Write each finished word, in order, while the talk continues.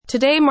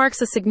Today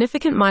marks a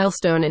significant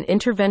milestone in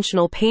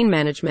interventional pain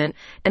management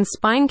and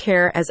spine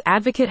care as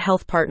Advocate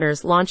Health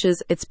Partners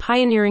launches its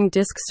pioneering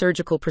disc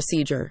surgical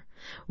procedure.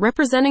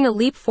 Representing a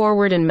leap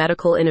forward in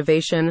medical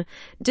innovation,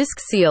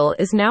 DiscSeel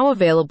is now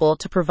available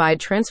to provide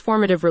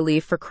transformative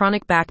relief for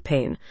chronic back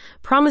pain,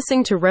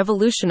 promising to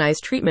revolutionize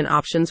treatment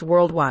options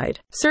worldwide.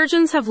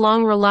 Surgeons have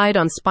long relied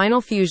on spinal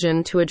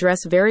fusion to address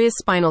various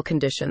spinal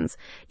conditions,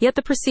 yet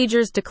the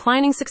procedure's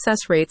declining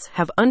success rates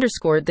have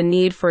underscored the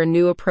need for a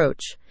new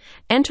approach.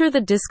 Enter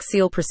the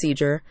DiscSeel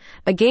procedure,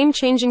 a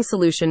game-changing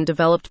solution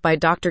developed by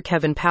Dr.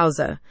 Kevin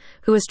Pauza,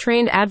 who has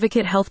trained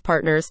Advocate Health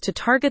Partners to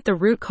target the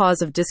root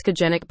cause of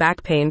discogenic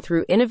back pain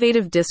through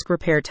innovative disc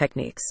repair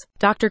techniques.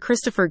 Dr.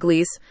 Christopher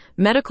Glees,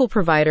 medical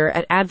provider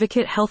at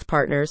Advocate Health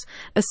Partners,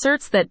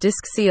 asserts that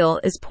DiscSeel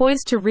is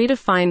poised to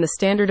redefine the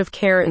standard of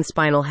care in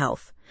spinal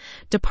health.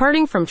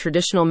 Departing from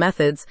traditional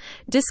methods,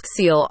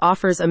 DiscSeel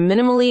offers a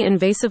minimally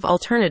invasive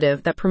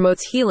alternative that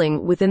promotes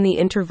healing within the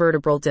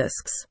intervertebral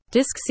discs.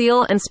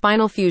 DiscSeel and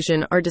spinal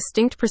fusion are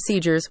distinct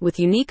procedures with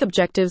unique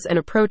objectives and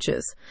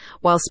approaches.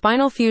 While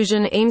spinal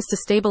fusion aims to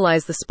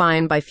stabilize the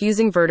spine by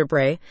fusing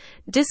vertebrae,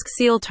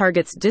 DiscSeel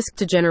targets disc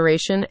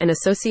degeneration and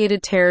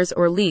associated tears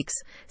or leaks,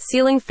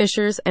 sealing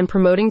fissures and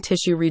promoting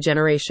tissue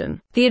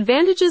regeneration. The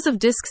advantages of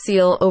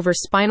DiscSeel over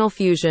spinal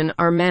fusion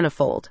are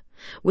manifold.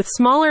 With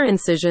smaller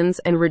incisions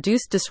and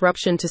reduced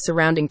disruption to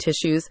surrounding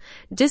tissues,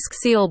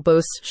 DiscSeel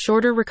boasts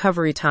shorter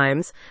recovery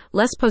times,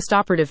 less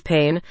postoperative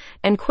pain,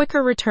 and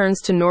quicker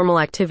returns to normal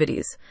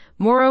activities.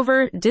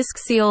 Moreover,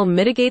 DiscSeel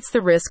mitigates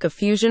the risk of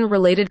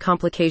fusion-related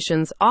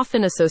complications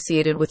often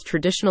associated with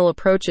traditional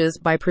approaches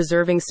by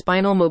preserving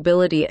spinal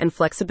mobility and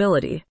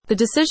flexibility. The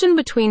decision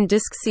between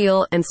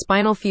DiscSeel and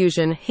spinal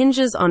fusion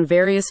hinges on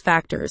various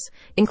factors,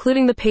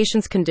 including the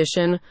patient's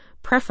condition,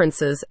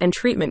 preferences, and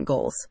treatment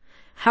goals.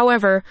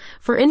 However,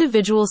 for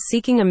individuals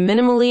seeking a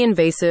minimally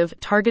invasive,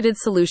 targeted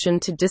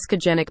solution to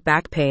discogenic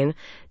back pain,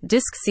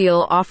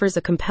 DiscSeel offers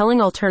a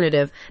compelling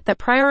alternative that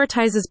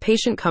prioritizes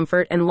patient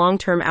comfort and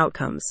long-term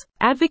outcomes.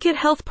 Advocate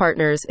Health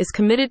Partners is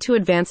committed to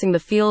advancing the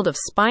field of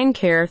spine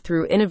care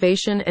through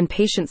innovation and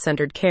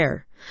patient-centered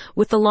care.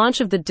 With the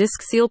launch of the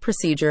DiscSeel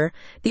procedure,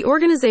 the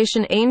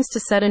organization aims to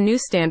set a new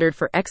standard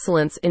for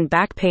excellence in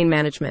back pain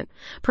management,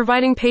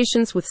 providing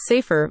patients with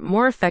safer,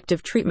 more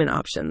effective treatment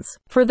options.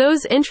 For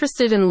those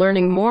interested in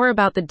learning more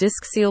about the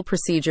DiscSeel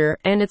procedure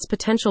and its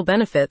potential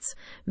benefits,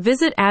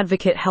 visit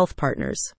Advocate Health Partners.